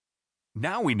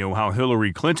Now we know how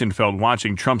Hillary Clinton felt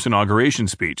watching Trump's inauguration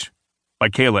speech. By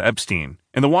Kayla Epstein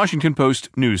in the Washington Post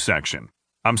News section.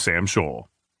 I'm Sam Scholl.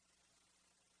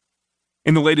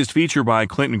 In the latest feature by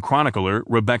Clinton chronicler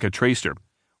Rebecca Traister,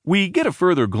 we get a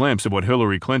further glimpse of what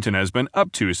Hillary Clinton has been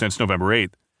up to since November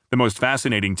 8th. The most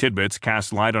fascinating tidbits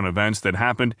cast light on events that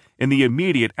happened in the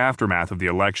immediate aftermath of the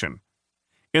election.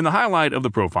 In the highlight of the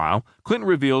profile, Clinton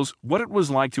reveals what it was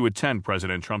like to attend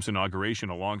President Trump's inauguration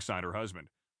alongside her husband.